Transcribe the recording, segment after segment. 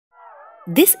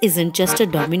this isn't just a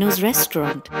Domino's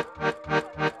restaurant.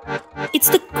 It's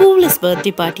the coolest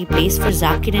birthday party place for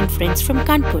Zakir and friends from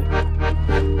Kanpur.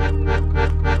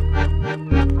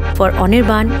 For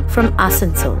Anirban from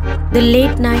Asansol, the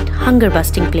late night hunger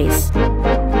busting place.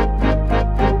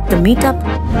 The meet-up,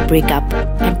 break-up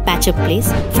and patch-up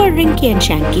place for Rinky and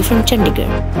Shanky from Chandigarh.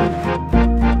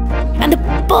 And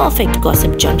the perfect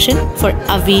gossip junction for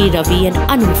Avi, Ravi and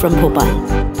Anu from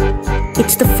Bhopal.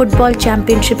 It's the football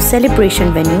championship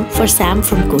celebration venue for Sam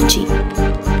from Kochi.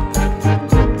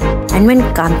 And when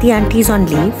Kanti auntie is on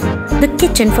leave, the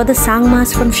kitchen for the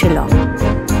Sangmas from Shillong.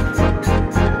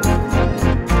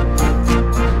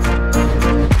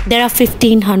 There are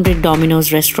 1,500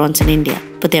 Domino's restaurants in India,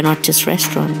 but they're not just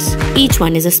restaurants. Each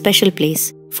one is a special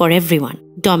place for everyone.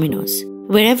 Domino's.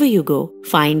 Wherever you go,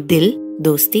 find Dil,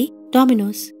 Dosti,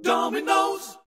 Domino's. Domino's.